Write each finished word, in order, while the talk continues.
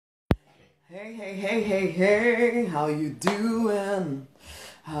Hey, hey, hey, hey, hey, how you doing?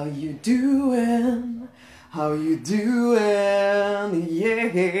 How you doing? How you doing?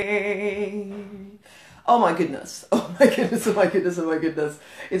 Yeah. Oh my goodness. Oh my goodness, oh my goodness, oh my goodness.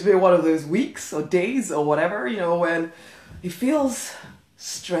 It's been one of those weeks or days or whatever, when it feels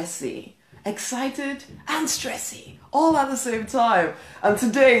stressy, excited and stressy all at the same time. And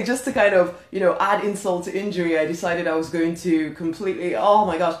today, just to kind of, add insult to injury, I decided I was going to completely, oh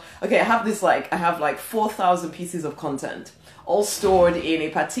my gosh. Okay, I have like 4,000 pieces of content all stored in a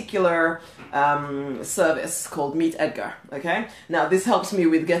particular service called Meet Edgar. Okay, now this helps me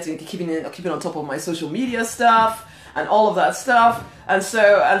with keeping on top of my social media stuff and all of that stuff. And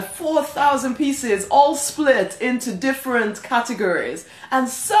 4,000 pieces all split into different categories. And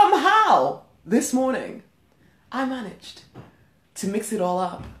somehow this morning I managed to mix it all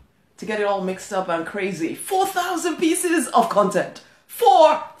up, to get it all mixed up and crazy. 4,000 pieces of content.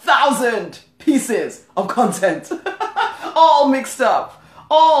 4,000 pieces of content. All mixed up,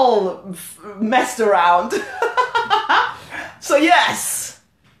 all messed around. So yes,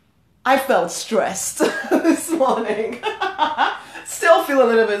 I felt stressed this morning. Still feel a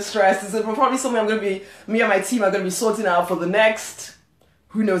little bit stressed. It's probably something me and my team are going to be sorting out for the next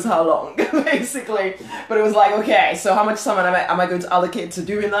who knows how long, basically. But it was like, okay, so how much time am I going to allocate to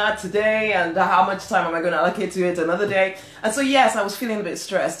doing that today? And how much time am I going to allocate to it another day? And so, yes, I was feeling a bit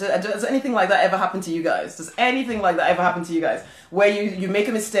stressed. Does anything like that ever happen to you guys? Does anything like that ever happen to you guys? Where you make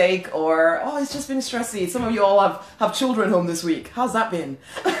a mistake or, oh, it's just been stressy. Some of you all have children home this week. How's that been?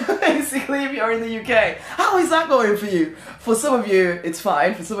 Basically, if you're in the UK, how is that going for you? For some of you, it's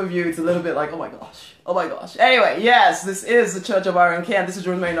fine. For some of you, it's a little bit like, oh my gosh. Oh my gosh. Anyway, yes, this is the Church of RNK and this is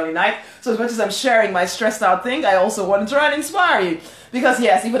Rosemary, Nonny night. So as much as I'm sharing my stressed out thing, I also want to try and inspire you. Because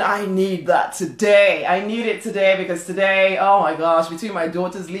yes, even I need that today. I need it today because today, oh my gosh, between my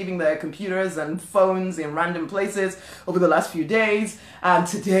daughters leaving their computers and phones in random places over the last few days, and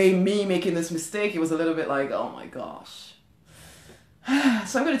today me making this mistake, it was a little bit like, oh my gosh.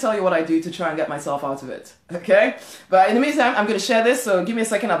 So I'm going to tell you what I do to try and get myself out of it, okay? But in the meantime, I'm going to share this, so give me a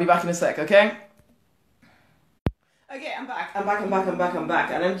second, I'll be back in a sec, okay? Okay, I'm back,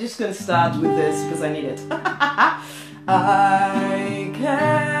 and I'm just gonna start with this because I need it. I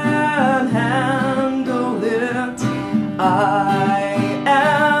can handle it, I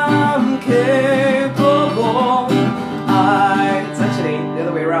am capable, it's actually the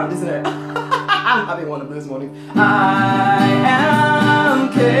other way around, isn't it? I'm having one of those mornings. I am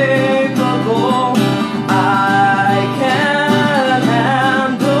capable, I can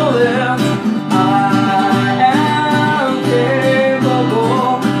handle it,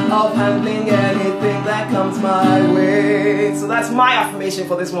 my way. So that's my affirmation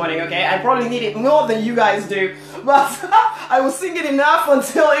for this morning, okay? I probably need it more than you guys do, but I will sing it enough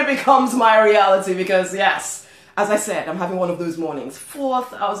until it becomes my reality because yes, as I said, I'm having one of those mornings.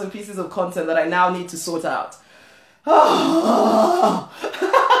 4,000 pieces of content that I now need to sort out. Oh.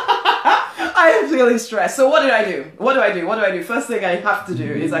 I am feeling stressed. So what did I do? What do I do? First thing I have to do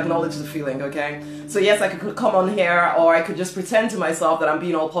is acknowledge the feeling, okay? So yes, I could come on here or I could just pretend to myself that I'm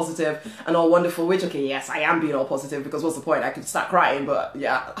being all positive and all wonderful, which, okay, yes, I am being all positive because what's the point? I could start crying, but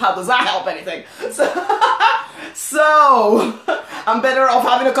yeah, how does that help anything? So I'm better off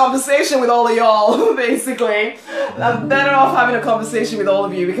having a conversation with all of y'all, basically. I'm better off having a conversation with all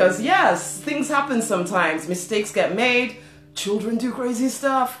of you because yes, things happen sometimes. Mistakes get made, children do crazy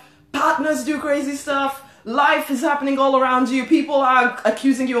stuff, partners do crazy stuff, life is happening all around you, people are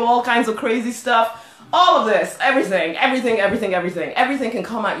accusing you of all kinds of crazy stuff. All of this, everything can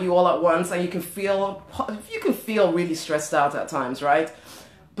come at you all at once and you can feel really stressed out at times, right?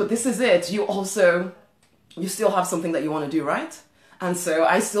 But this is it. You still have something that you want to do, right? And so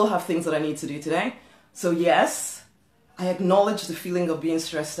I still have things that I need to do today. So yes, I acknowledge the feeling of being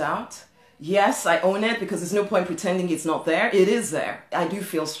stressed out. Yes, I own it because there's no point pretending it's not there. It is there. I do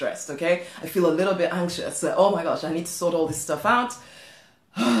feel stressed, okay? I feel a little bit anxious. So, oh my gosh, I need to sort all this stuff out.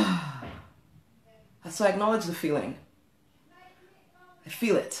 So I acknowledge the feeling. I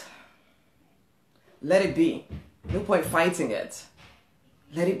feel it. Let it be. No point fighting it.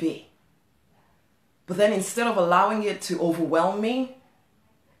 Let it be. But then instead of allowing it to overwhelm me,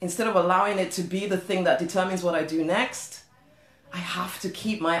 instead of allowing it to be the thing that determines what I do next, I have to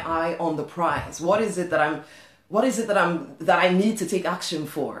keep my eye on the prize. What is it that I need to take action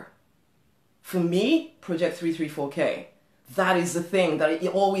for? For me, Project 334K. That is the thing that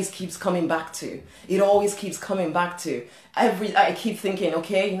it always keeps coming back to. It always keeps coming back to. I keep thinking,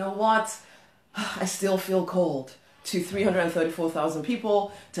 okay, you know what? I still feel called to 334,000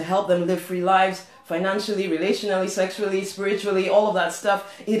 people to help them live free lives financially, relationally, sexually, spiritually, all of that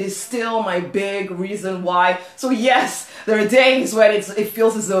stuff, it is still my big reason why. So yes, there are days when it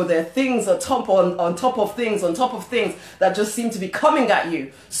feels as though there are things on top of things that just seem to be coming at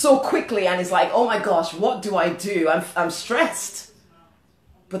you so quickly, and it's like, oh my gosh, what do I do? I'm stressed.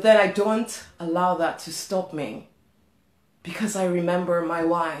 But then I don't allow that to stop me, because I remember my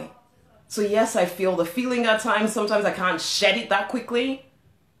why. So yes, I feel the feeling at times. Sometimes I can't shed it that quickly.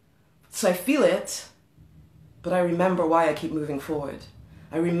 So I feel it, but I remember why I keep moving forward.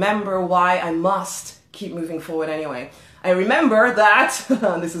 I remember why I must keep moving forward anyway. I remember that,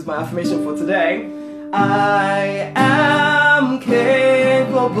 this is my affirmation for today, I am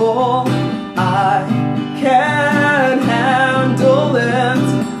capable, I can handle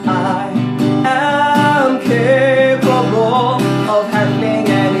it, I am capable of handling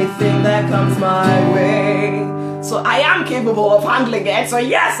anything that comes my way. So I am capable of handling it. So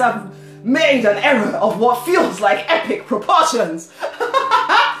yes, I've made an error of what feels like epic proportions.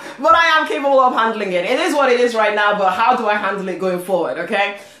 But I am capable of handling it. It is what it is right now, but how do I handle it going forward,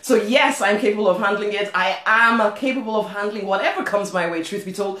 okay? So yes, I'm capable of handling it. I am capable of handling whatever comes my way, truth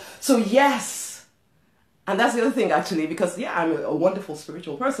be told. So yes. And that's the other thing, actually, because yeah, I'm a wonderful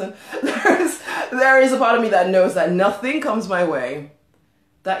spiritual person. There is a part of me that knows that nothing comes my way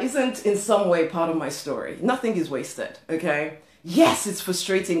that isn't in some way part of my story. Nothing is wasted, okay? Yes, it's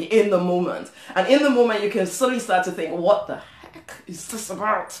frustrating in the moment. And in the moment, you can suddenly start to think, what the heck is this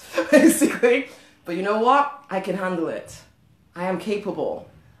about? Basically. But you know what? I can handle it. I am capable.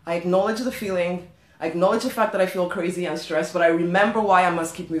 I acknowledge the feeling. I acknowledge the fact that I feel crazy and stressed, but I remember why I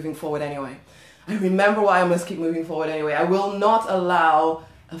must keep moving forward anyway. I remember why I must keep moving forward anyway. I will not allow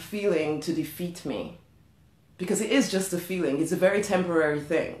a feeling to defeat me. Because it is just a feeling. It's a very temporary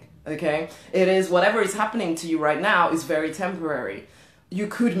thing, okay? It is, whatever is happening to you right now is very temporary. You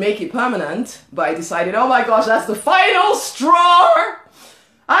could make it permanent by deciding, oh my gosh, that's the final straw!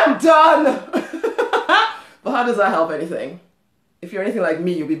 I'm done! But how does that help anything? If you're anything like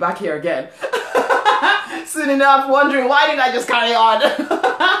me, you'll be back here again. Soon enough, wondering, why didn't I just carry on?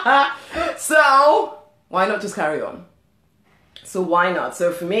 So, why not just carry on? So why not?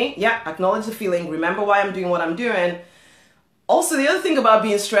 So for me, yeah, acknowledge the feeling, remember why I'm doing what I'm doing. Also, the other thing about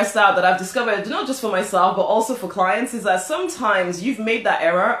being stressed out that I've discovered, not just for myself, but also for clients, is that sometimes you've made that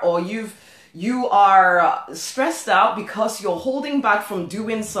error, or you are stressed out because you're holding back from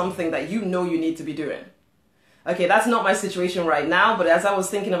doing something that you know you need to be doing. Okay, that's not my situation right now, but as I was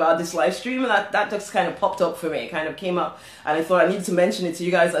thinking about this live stream, that just kind of popped up for me. It kind of came up, and I thought I needed to mention it to you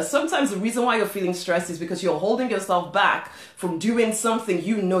guys, that sometimes the reason why you're feeling stressed is because you're holding yourself back from doing something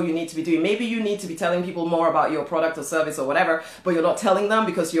you know you need to be doing. Maybe you need to be telling people more about your product or service or whatever, but you're not telling them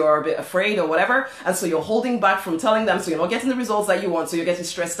because you're a bit afraid or whatever, and so you're holding back from telling them, so you're not getting the results that you want, so you're getting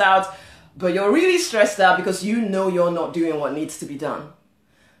stressed out, but you're really stressed out because you know you're not doing what needs to be done.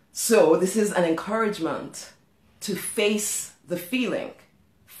 So this is an encouragement to face the feeling.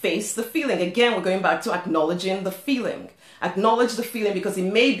 Face the feeling. Again, we're going back to acknowledging the feeling. Acknowledge the feeling, because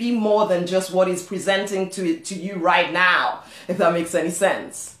it may be more than just what is presenting to you right now, if that makes any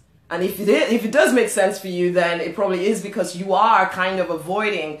sense. And if it does make sense for you, then it probably is because you are kind of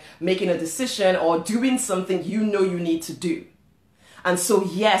avoiding making a decision or doing something you know you need to do. And so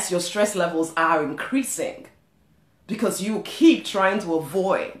yes, your stress levels are increasing because you keep trying to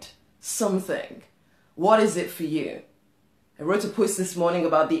avoid something. What is it for you? I wrote a post this morning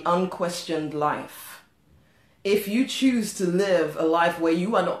about the unquestioned life. If you choose to live a life where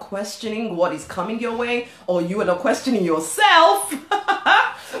you are not questioning what is coming your way, or you are not questioning yourself,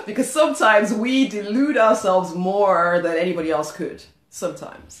 because sometimes we delude ourselves more than anybody else could,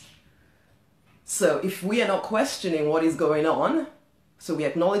 sometimes. So if we are not questioning what is going on, so we're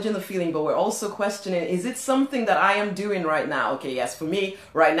acknowledging the feeling, but we're also questioning, is it something that I am doing right now? Okay, yes, for me,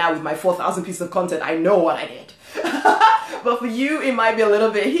 right now with my 4,000 pieces of content, I know what I did. But for you, it might be a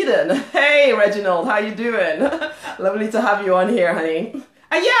little bit hidden. Hey, Reginald, how you doing? Lovely to have you on here, honey.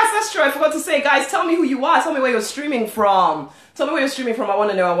 And yes, that's true. I forgot to say, guys, tell me who you are. Tell me where you're streaming from. Tell me where you're streaming from. I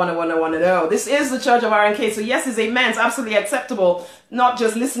want to know, I want to know. This is the Church of RNK, so yes, it's amen. It's absolutely acceptable. Not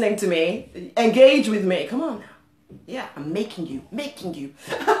just listening to me. Engage with me. Come on now. Yeah, I'm making you.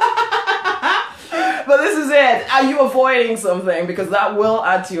 But this is it. Are you avoiding something? Because that will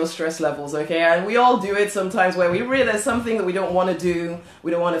add to your stress levels, okay? And we all do it sometimes where we really, there's something that we don't want to do,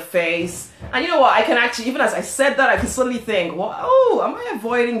 we don't want to face. And you know what? I can actually, even as I said that, I can suddenly think, well, oh, am I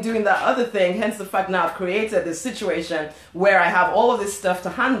avoiding doing that other thing? Hence the fact now I've created this situation where I have all of this stuff to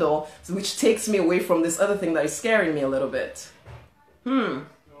handle, which takes me away from this other thing that is scaring me a little bit.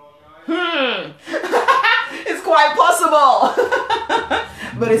 It's quite possible.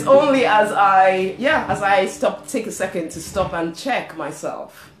 But it's only as I take a second to stop and check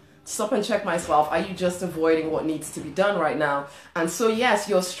myself. Stop and check myself. Are you just avoiding what needs to be done right now? And so yes,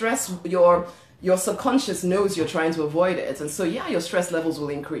 your stress, your subconscious knows you're trying to avoid it. And so yeah, your stress levels will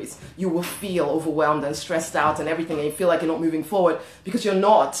increase. You will feel overwhelmed and stressed out and everything, and you feel like you're not moving forward because you're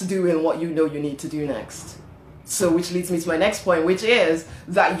not doing what you know you need to do next. So which leads me to my next point, which is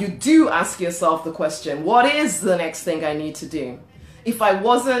that you do ask yourself the question, what is the next thing I need to do? If I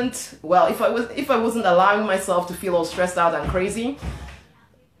wasn't allowing myself to feel all stressed out and crazy,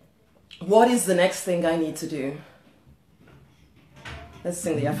 what is the next thing I need to do? Let's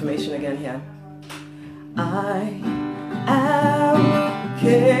sing the affirmation again here. I am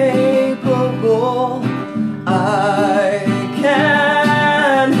capable. I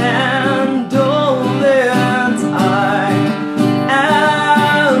can handle it. I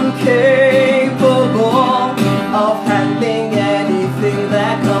am capable of handling anything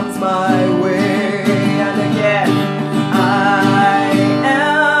that comes my way. And again, I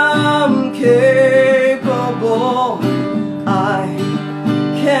am capable. I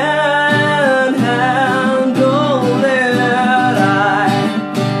can handle it.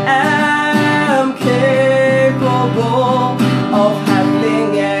 I am capable of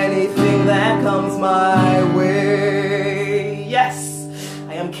handling anything that comes my way. Yes,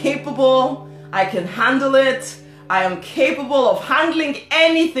 I am capable. I can handle it. I am capable of handling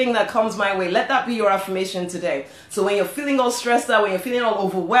anything that comes my way. Let that be your affirmation today. So when you're feeling all stressed out, when you're feeling all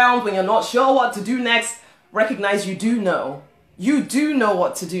overwhelmed, when you're not sure what to do next, recognize you do know. You do know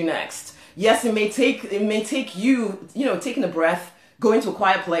what to do next. Yes, it may take you, taking a breath, going to a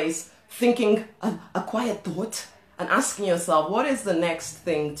quiet place, thinking a quiet thought, and asking yourself, what is the next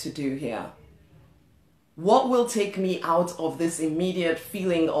thing to do here? What will take me out of this immediate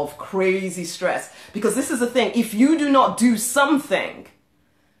feeling of crazy stress? Because this is the thing, if you do not do something,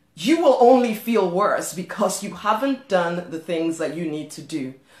 you will only feel worse because you haven't done the things that you need to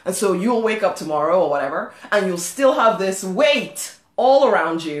do. And so you'll wake up tomorrow or whatever, and you'll still have this weight all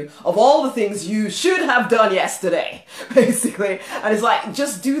around you of all the things you should have done yesterday, basically. And it's like,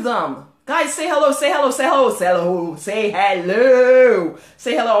 just do them. Guys, say hello, say hello, say hello, say hello, say hello.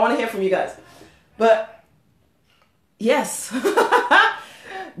 Say hello, I want to hear from you guys. But yes,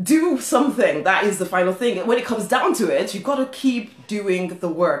 do something. That is the final thing. When it comes down to it, you've got to keep doing the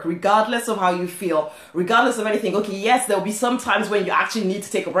work, regardless of how you feel, regardless of anything. Okay, yes, there'll be some times when you actually need to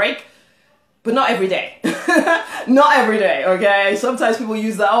take a break, but not every day. Not every day, okay? Sometimes people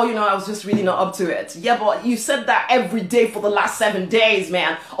use that, oh, I was just really not up to it. Yeah, but you said that every day for the last 7 days,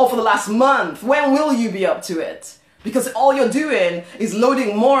 man, or for the last month. When will you be up to it? Because all you're doing is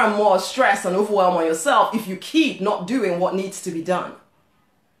loading more and more stress and overwhelm on yourself if you keep not doing what needs to be done.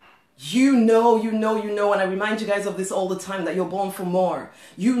 You know, and I remind you guys of this all the time, that you're born for more.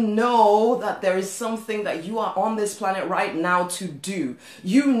 You know that there is something that you are on this planet right now to do.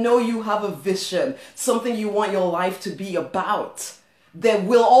 You know you have a vision, something you want your life to be about. There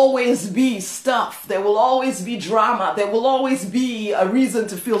will always be stuff. There will always be drama. There will always be a reason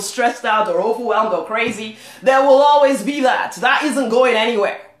to feel stressed out or overwhelmed or crazy. There will always be that. That isn't going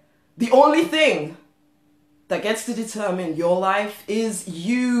anywhere. The only thing that gets to determine your life is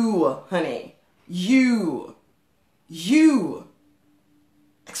you, honey. You.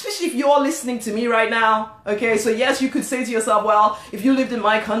 Especially if you're listening to me right now, okay? So yes, you could say to yourself, well, if you lived in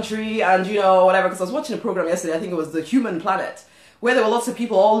my country and, whatever, because I was watching a program yesterday, I think it was The Human Planet, where there were lots of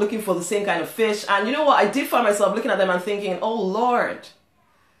people all looking for the same kind of fish. And you know what? I did find myself looking at them and thinking, oh Lord,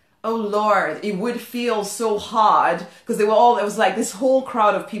 it would feel so hard, because there was like this whole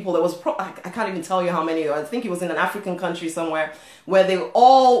crowd of people. There was, I can't even tell you how many. I think it was in an African country somewhere, where they were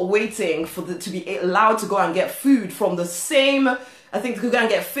all waiting to be allowed to go and get food from the same, I think they could go and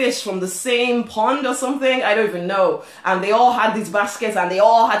get fish from the same pond or something. I don't even know. And they all had these baskets and they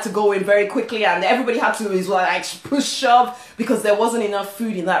all had to go in very quickly, and everybody had to push shove because there wasn't enough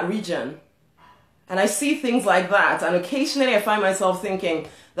food in that region. And I see things like that, and occasionally I find myself thinking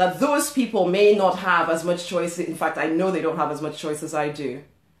that those people may not have as much choice. In fact, I know they don't have as much choice as I do.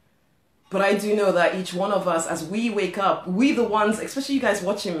 But I do know that each one of us, as we wake up, we the ones, especially you guys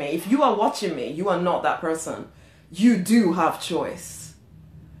watching me, if you are watching me, you are not that person. You do have choice.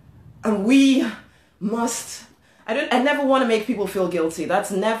 And we must, I never want to make people feel guilty.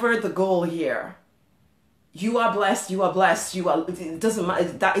 That's never the goal here. You are blessed, it doesn't matter,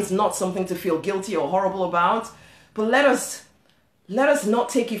 that is not something to feel guilty or horrible about. But let us not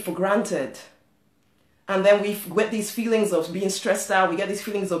take it for granted. And then we get these feelings of being stressed out, we get these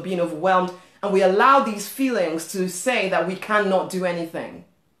feelings of being overwhelmed, and we allow these feelings to say that we cannot do anything.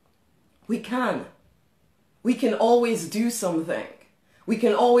 We can. We can always do something. We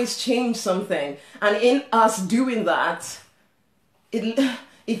can always change something. And in us doing that,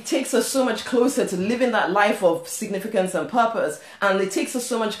 it takes us so much closer to living that life of significance and purpose. And it takes us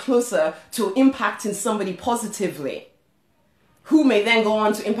so much closer to impacting somebody positively, who may then go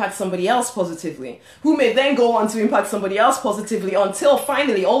on to impact somebody else positively, who may then go on to impact somebody else positively, until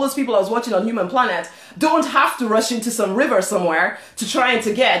finally all those people I was watching on Human Planet don't have to rush into some river somewhere to try and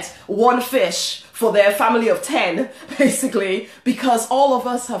to get one fish for their family of 10, basically, because all of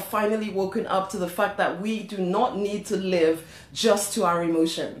us have finally woken up to the fact that we do not need to live just to our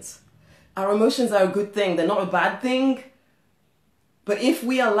emotions. Our emotions are a good thing. They're not a bad thing. But if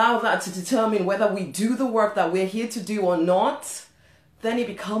we allow that to determine whether we do the work that we're here to do or not, then it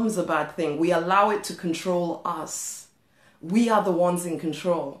becomes a bad thing. We allow it to control us. We are the ones in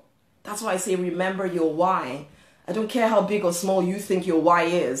control. That's why I say remember your why. I don't care how big or small you think your why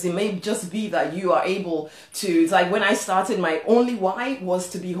is. It may just be that you are able to, it's like when I started, my only why was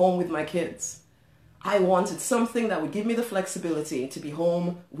to be home with my kids. I wanted something that would give me the flexibility to be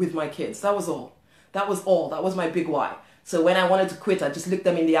home with my kids. That was all. That was all. That was my big why. So when I wanted to quit, I just looked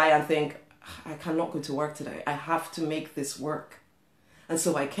them in the eye and think, I cannot go to work today. I have to make this work. And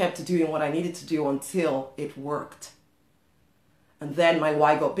so I kept doing what I needed to do until it worked. And then my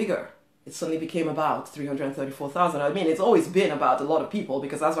why got bigger. It suddenly became about 334,000. I mean, it's always been about a lot of people,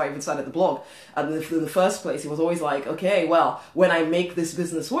 because that's why I even started the blog. And in the first place, it was always like, okay, well, when I make this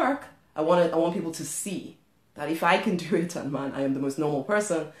business work, I want people to see that if I can do it, and man, I am the most normal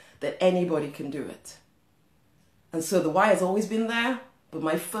person, that anybody can do it. And so the why has always been there, but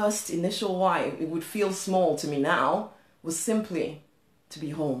my first initial why, it would feel small to me now, was simply to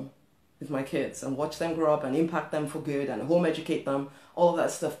be home with my kids and watch them grow up and impact them for good and home educate them, all of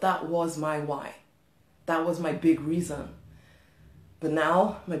that stuff. That was my why. That was my big reason. But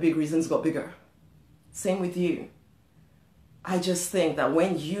now my big reasons got bigger. Same with you. I just think that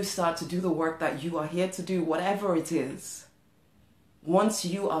when you start to do the work that you are here to do, whatever it is, once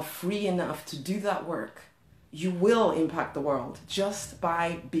you are free enough to do that work, you will impact the world just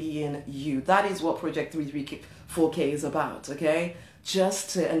by being you. That is what Project 334K is about, okay?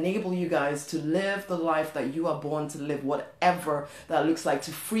 Just to enable you guys to live the life that you are born to live, whatever that looks like,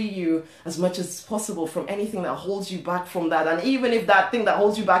 to free you as much as possible from anything that holds you back from that. And even if that thing that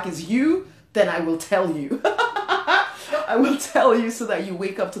holds you back is you, then I will tell you. I will tell you so that you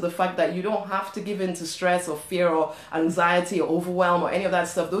wake up to the fact that you don't have to give in to stress or fear or anxiety or overwhelm or any of that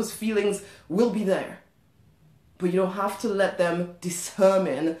stuff. Those feelings will be there. But you don't have to let them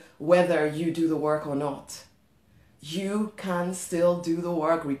determine whether you do the work or not. You can still do the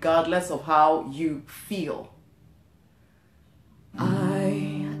work regardless of how you feel.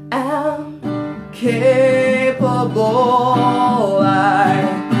 I am capable. I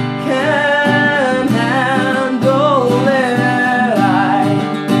can handle it. I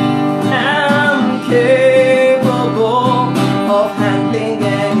am capable of handling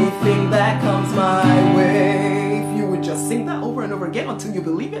anything that comes my way. If you would just sing that over and over again until you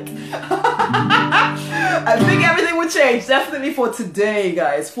believe it. I think everything would change, definitely for today,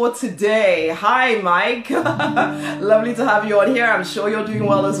 guys, for today. Hi, Mike. Lovely to have you on here. I'm sure you're doing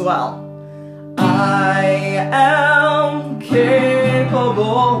well as well. I am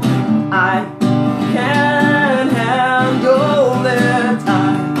capable. I can handle it.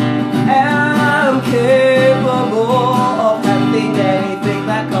 I am capable of handling anything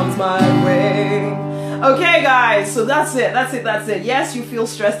that comes my way. Okay, guys, so that's it. Yes, you feel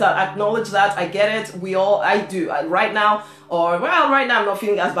stressed out. Acknowledge that. I get it. I do. Right now, right now I'm not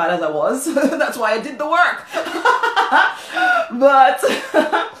feeling as bad as I was. That's why I did the work. But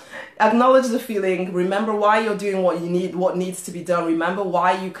acknowledge the feeling. Remember why you're doing what you need, what needs to be done. Remember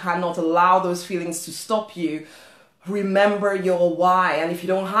why you cannot allow those feelings to stop you. Remember your why. And if you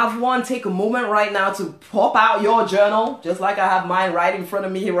don't have one, take a moment right now to pop out your journal, just like I have mine right in front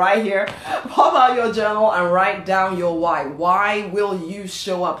of me right here. Pop out your journal and write down your why. Why will you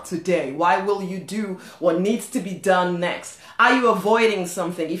show up today? Why will you do what needs to be done next? Are you avoiding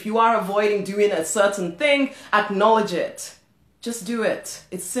something? If you are avoiding doing a certain thing, acknowledge it. Just do it.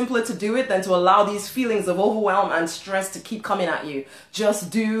 It's simpler to do it than to allow these feelings of overwhelm and stress to keep coming at you.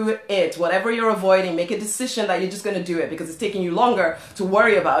 Just do it. Whatever you're avoiding, make a decision that you're just going to do it, because it's taking you longer to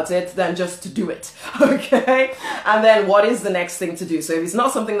worry about it than just to do it. Okay? And then what is the next thing to do? So if it's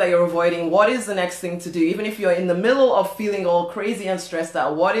not something that you're avoiding, what is the next thing to do? Even if you're in the middle of feeling all crazy and stressed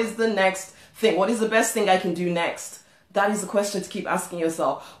out, what is the next thing? What is the best thing I can do next? That is the question to keep asking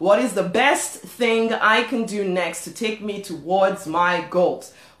yourself. What is the best thing I can do next to take me towards my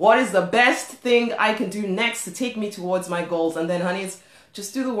goals? What is the best thing I can do next to take me towards my goals? And then, honeys,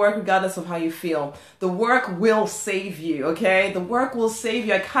 Just do the work regardless of how you feel. The work will save you, okay? The work will save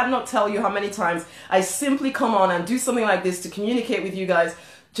you. I cannot tell you how many times I simply come on and do something like this to communicate with you guys,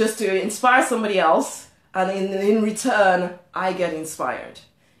 just to inspire somebody else, and in return, I get inspired.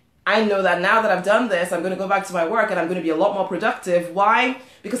 I know that now that I've done this, I'm going to go back to my work and I'm going to be a lot more productive. Why?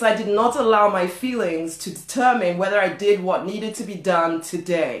 Because I did not allow my feelings to determine whether I did what needed to be done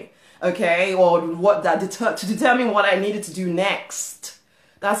today, okay? Or to determine what I needed to do next.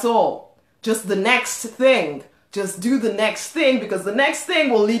 That's all. Just the next thing. Just do the next thing, because the next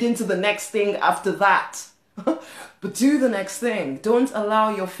thing will lead into the next thing after that. But do the next thing. Don't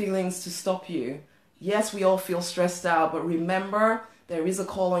allow your feelings to stop you. Yes, we all feel stressed out, but remember, there is a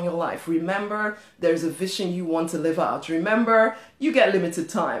call on your life. Remember, there's a vision you want to live out. Remember, you get limited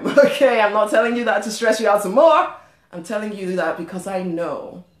time, okay? I'm not telling you that to stress you out some more. I'm telling you that because I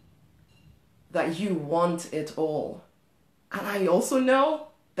know that you want it all. And I also know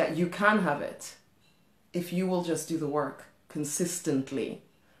that you can have it if you will just do the work consistently,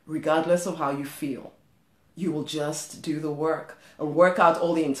 regardless of how you feel. You will just do the work and work out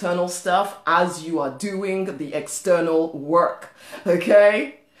all the internal stuff as you are doing the external work.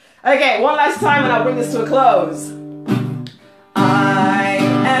 Okay? Okay, one last time and I'll bring this to a close. I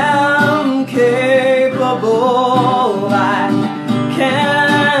am capable. I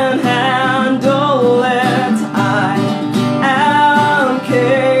can handle it. I am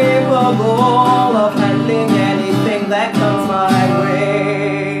capable of handling anything that comes my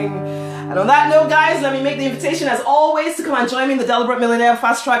way. And on that note, guys, let me make the invitation as always to come and join me in the Deliberate Millionaire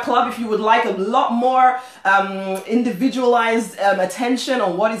Fast Track Club if you would like a lot more individualized attention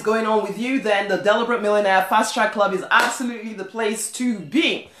on what is going on with you. Then the Deliberate Millionaire Fast Track Club is absolutely the place to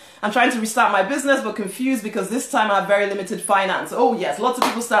be. I'm trying to restart my business, but confused because this time I have very limited finance. Oh yes, lots of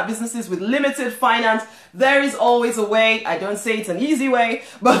people start businesses with limited finance. There is always a way. I don't say it's an easy way,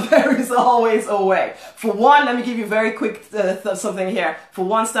 but there is always a way. For one, let me give you very quick something here. For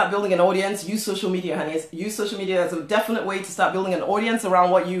one, start building an audience. Use social media, honeys. Use social media as a definite way to start building an audience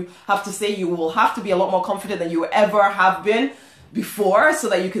around what you have to say. You will have to be a lot more confident than you ever have been before, so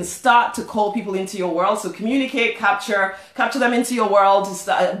that you can start to call people into your world. So communicate, capture them into your world,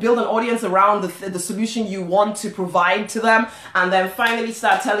 build an audience around the solution you want to provide to them, and then finally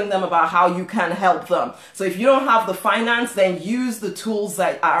start telling them about how you can help them. So if you don't have the finance, then use the tools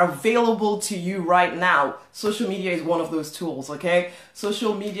that are available to you right now. Social media is one of those tools, okay?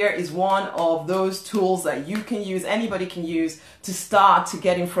 Social media is one of those tools that you can use, anybody can use, to start to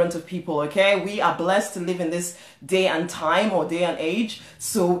get in front of people, okay? We are blessed to live in this day and time, or day and age,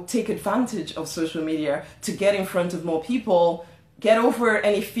 so take advantage of social media to get in front of more people. Get over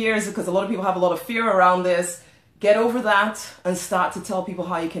any fears, because a lot of people have a lot of fear around this. Get over that and start to tell people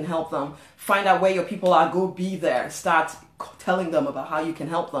how you can help them. Find out where your people are, go be there. Start telling them about how you can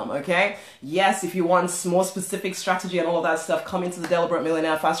help them, okay? Yes, if you want more specific strategy and all of that stuff, come into the Deliberate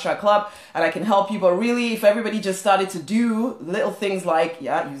Millionaire Fast Track Club and I can help you. But really, if everybody just started to do little things like,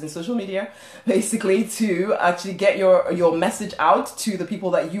 using social media, basically, to actually get your message out to the people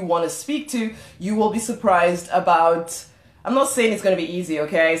that you want to speak to, you will be surprised about... I'm not saying it's going to be easy,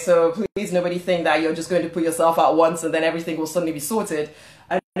 okay? So please, nobody think that you're just going to put yourself out once and then everything will suddenly be sorted.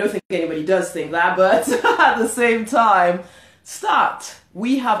 I don't think anybody does think that, but at the same time, start.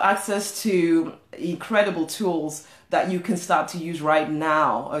 We have access to incredible tools that you can start to use right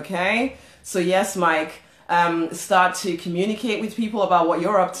now, okay? So yes, Mike, start to communicate with people about what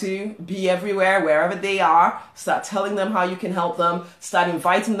you're up to, be everywhere, wherever they are, start telling them how you can help them, start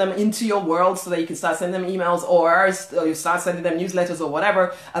inviting them into your world so that you can start sending them emails, or you start sending them newsletters or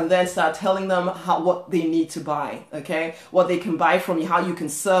whatever, and then start telling them what they need to buy, okay? What they can buy from you, how you can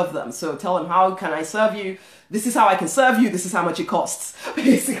serve them. So tell them, how can I serve you? This is how I can serve you, this is how much it costs,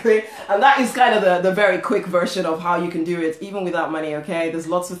 basically. And that is kind of the very quick version of how you can do it, even without money, okay? There's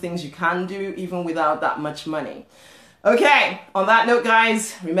lots of things you can do, even without that much money. Okay, on that note,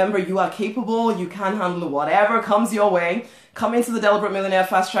 guys, remember, you are capable, you can handle whatever comes your way. Come into the Deliberate Millionaire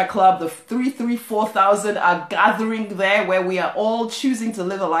Fast Track Club. The 334,000 are gathering there, where we are all choosing to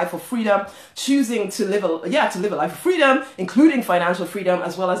live a life of freedom, choosing to live a life of freedom, including financial freedom,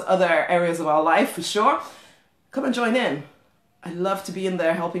 as well as other areas of our life, for sure. Come and join in. I love to be in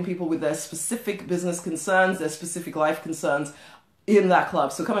there helping people with their specific business concerns, their specific life concerns in that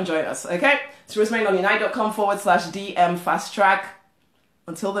club. So come and join us, okay? It's rosemarynonny.com/DM fast track.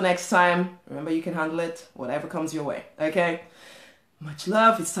 Until the next time, remember, you can handle it, whatever comes your way, okay? Much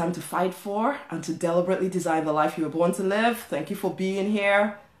love. It's time to fight for and to deliberately design the life you were born to live. Thank you for being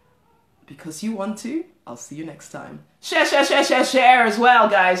here. Because you want to. I'll see you next time. Share as well,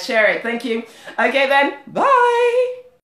 guys. Share it. Thank you. Okay then. Bye.